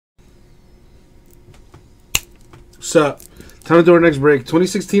So, time to do our next break.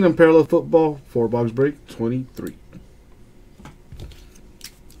 2016 Unparalleled Football, 4-box break, 23.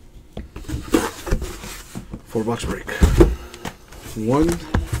 4-box break. 1,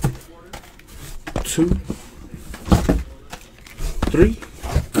 2, 3,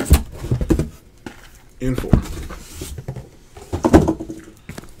 and 4.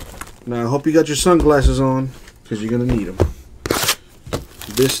 Now, I hope you got your sunglasses on, because you're going to need them.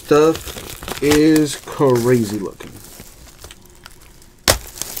 This stuff is crazy looking.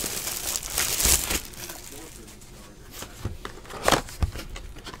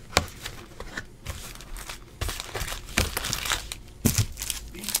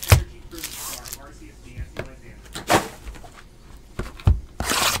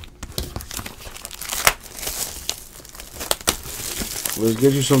 Let's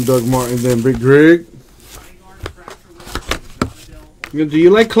get you some Doug Martin then, Big Greg. Do you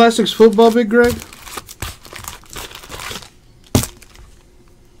like Classics football, Big Greg?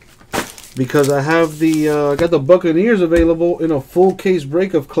 Because I have the got the Buccaneers available in a full case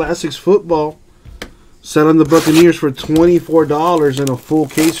break of Classics football. Selling the Buccaneers for $24 in a full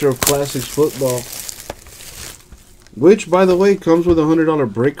case of Classics football. Which, by the way, comes with a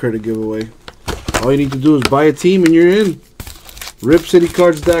 $100 break credit giveaway. All you need to do is buy a team and you're in.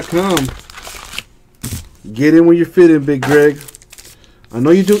 RipCityCards.com. Get in where you fit in, Big Greg. I know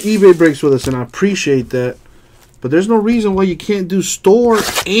you do eBay breaks with us, and I appreciate that. But there's no reason why you can't do store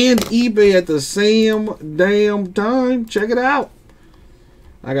and eBay at the same damn time. Check it out.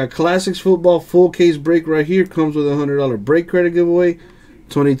 I got Classics Football full case break right here. Comes with a $100 break credit giveaway.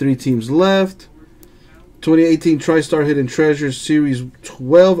 23 teams left. 2018 TriStar Hidden Treasures Series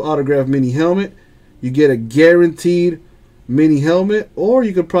 12 autograph mini helmet. You get a guaranteed mini helmet, or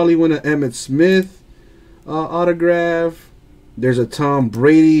you could probably win an Emmitt Smith autograph. There's a Tom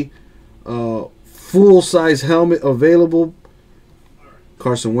Brady full-size helmet available.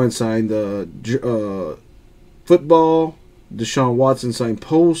 Carson Wentz signed football. Deshaun Watson signed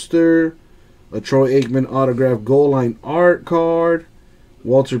poster. A Troy Aikman autograph goal line art card.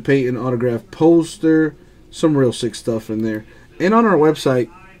 Walter Payton autograph poster. Some real sick stuff in there. And on our website,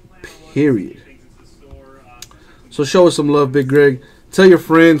 period. So show us some love, Big Greg. Tell your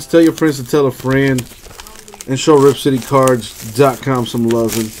friends to tell a friend. And show RipCityCards.com some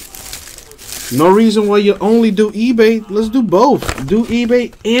loving. No reason why you only do eBay. Let's do both. Do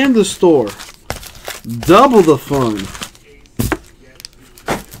eBay and the store. Double the fun.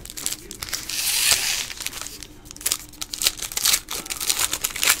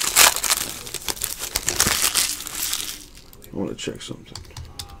 I want to check something.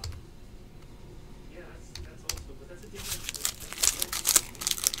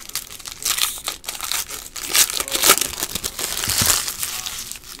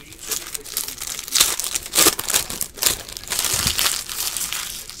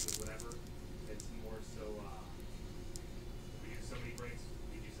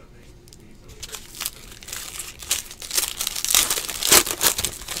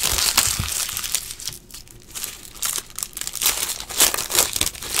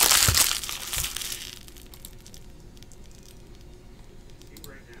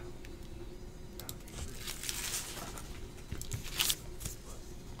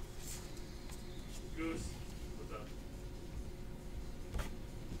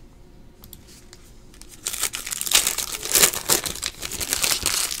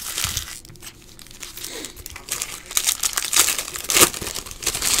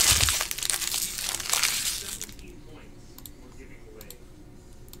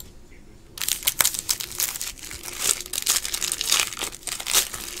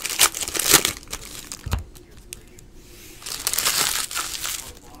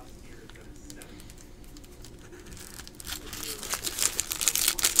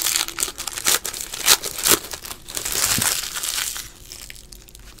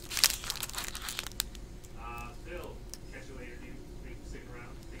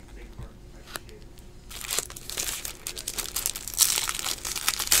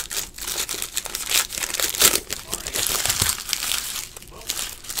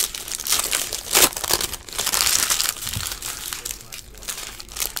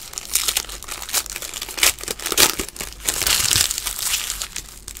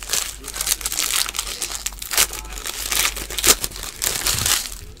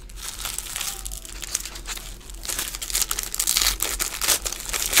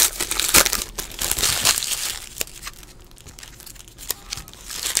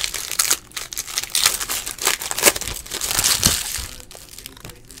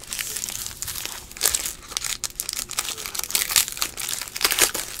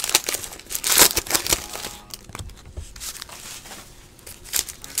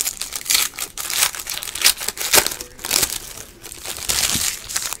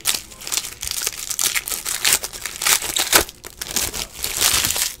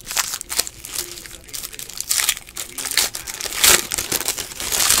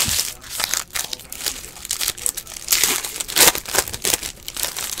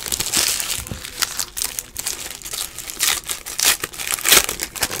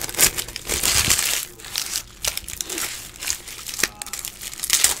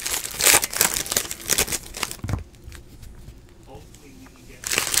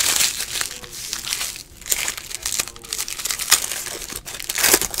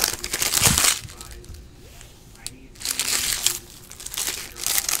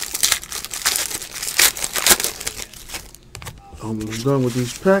 Almost done with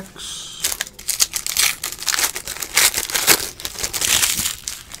these packs.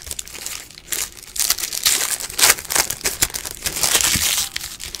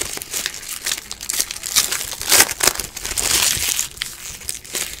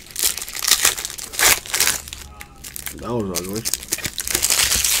 That was ugly.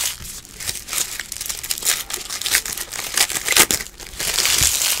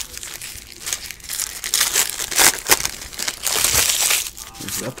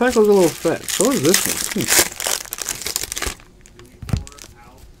 That pack was a little fat. So is this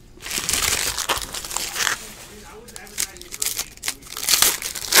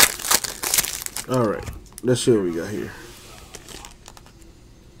one. Alright, let's see what we got here.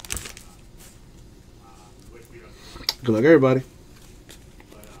 Good luck, everybody.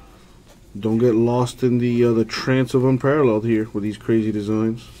 Don't get lost in the trance of Unparalleled here with these crazy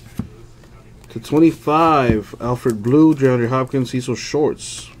designs. To 25, Alfred Blue, DeAndre Hopkins, Cecil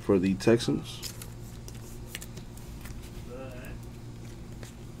Shorts for the Texans.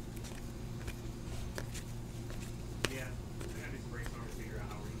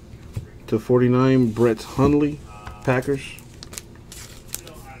 To 49, Brett Hundley, Packers.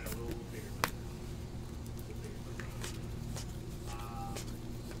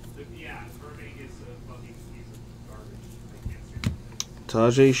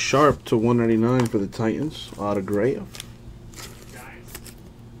 Tajay Sharp to 199 for the Titans. Autograph.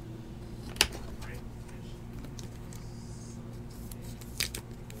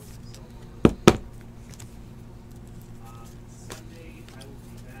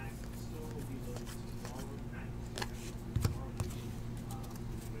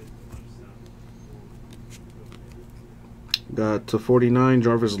 Got to 49,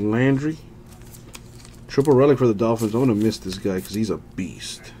 Jarvis Landry. Triple relic for the Dolphins. I'm going to miss this guy because he's a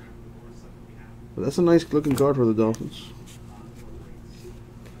beast. But that's a nice looking card for the Dolphins.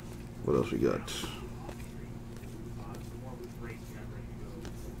 What else we got?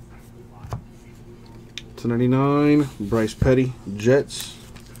 /99, Bryce Petty, Jets.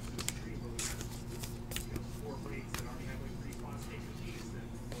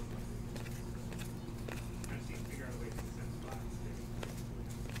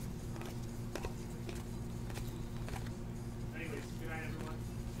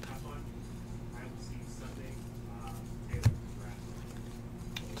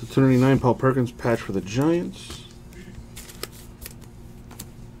 /299, Paul Perkins, patch for the Giants.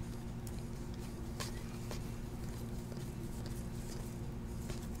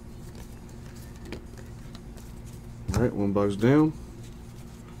 All right, one box down.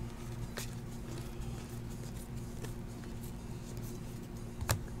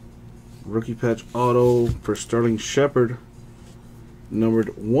 Rookie patch auto for Sterling Shepard,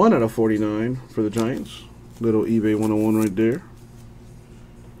 numbered 1/49 for the Giants. Little eBay 101 right there.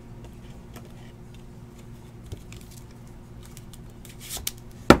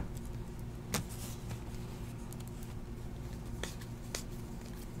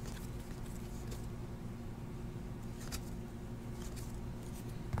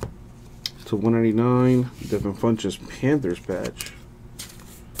 To 199, Devin Funchess Panthers patch.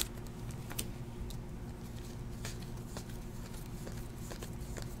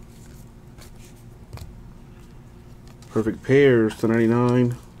 Perfect pairs to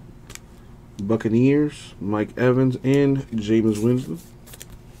 99, Buccaneers, Mike Evans and Jameis Winston.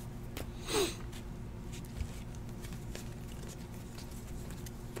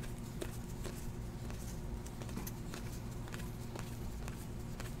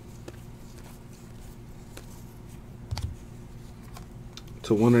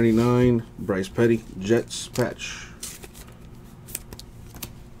 To 199, Bryce Petty, Jets patch.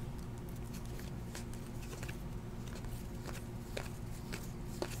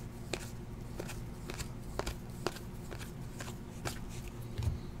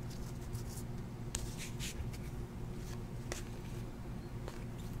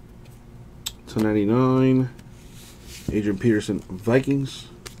 To 99, Adrian Peterson, Vikings.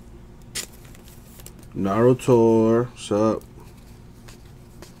 Naruto, what's up?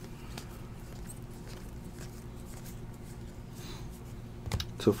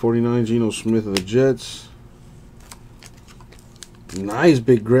 To 49, Geno Smith of the Jets. Nice,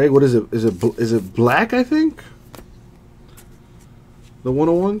 Big Greg. What is it? Is it black, I think? The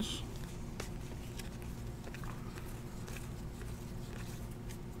 101s?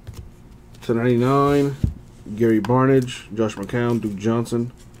 To 99, Gary Barnage, Josh McCown, Duke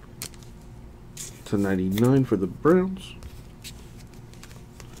Johnson. To 99 for the Browns.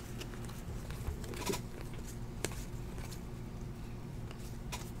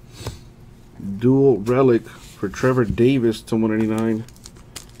 Dual relic for Trevor Davis to 199.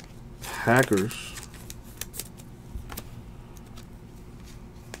 Packers.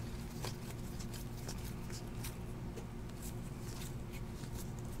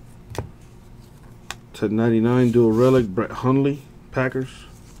 To 99 dual relic, Brett Hundley, Packers.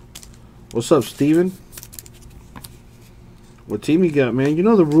 What's up, Steven? What team you got, man? You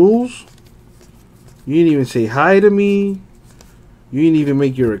know the rules. You didn't even say hi to me. You didn't even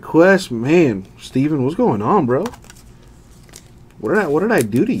make your request. Man, Steven, what's going on, bro? What did I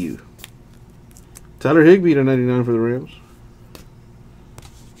do to you? Tyler Higbee to 99 for the Rams.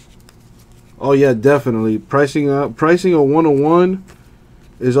 Oh yeah, definitely. Pricing a 101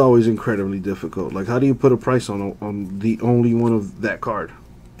 is always incredibly difficult. Like, how do you put a price on the only one of that card?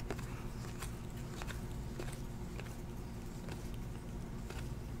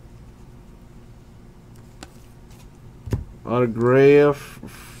 Autograph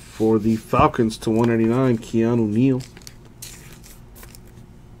for the Falcons to 199, Keanu Neal.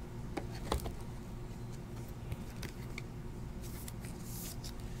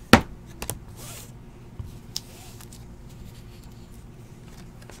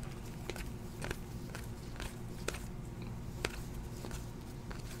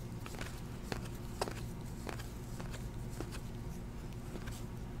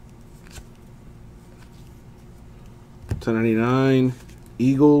 $10.99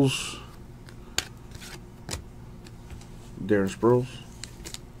 Eagles. Darren Sproles.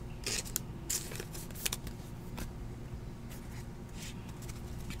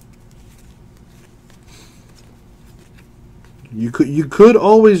 You could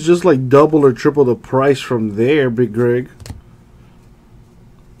always just like double or triple the price from there, Big Greg.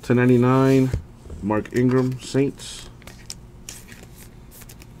 $10.99 Mark Ingram, Saints.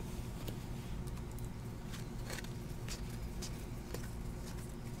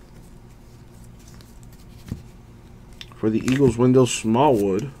 For the Eagles, Wendell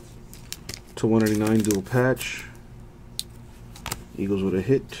Smallwood to 199 dual patch. Eagles with a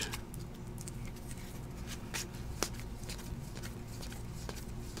hit.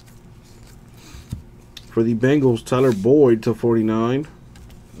 For the Bengals, Tyler Boyd to 49.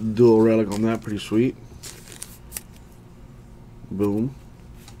 Dual relic on that, pretty sweet. Boom.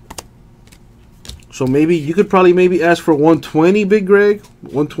 So maybe you could probably maybe ask for 120, Big Greg.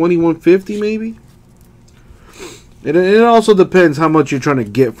 120, 150 maybe. It also depends how much you're trying to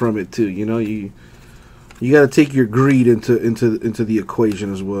get from it too. You know, you got to take your greed into the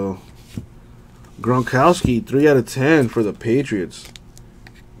equation as well. Gronkowski 3 out of 10 for the Patriots.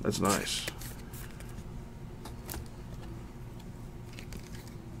 That's nice.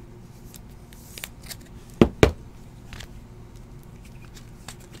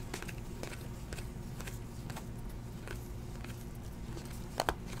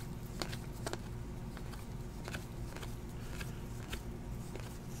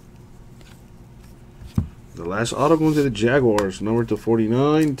 The last auto going to the Jaguars, number to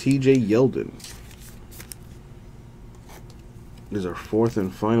 49, TJ Yeldon. This is our fourth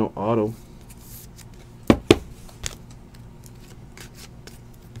and final auto.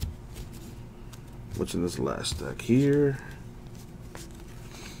 What's in this last stack here?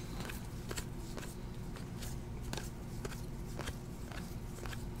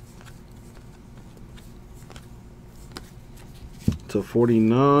 To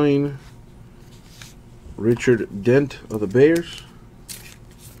 49. Richard Dent of the Bears.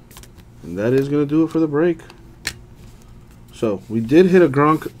 And that is going to do it for the break. So, we did hit a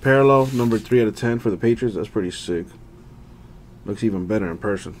Gronk parallel, number 3 out of 10 for the Patriots. That's pretty sick. Looks even better in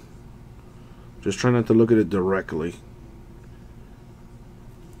person. Just try not to look at it directly.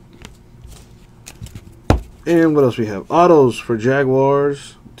 And what else we have? Autos for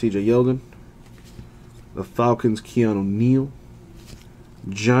Jaguars, TJ Yeldon. The Falcons, Keanu Neal.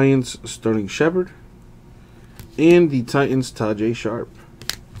 Giants, Sterling Shepard. And the Titans, Tajay Sharp.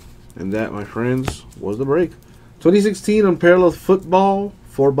 And that, my friends, was the break. 2016 Unparalleled Football,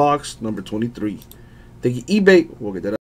 4-box, number 23. Thank you, eBay. We'll get that up.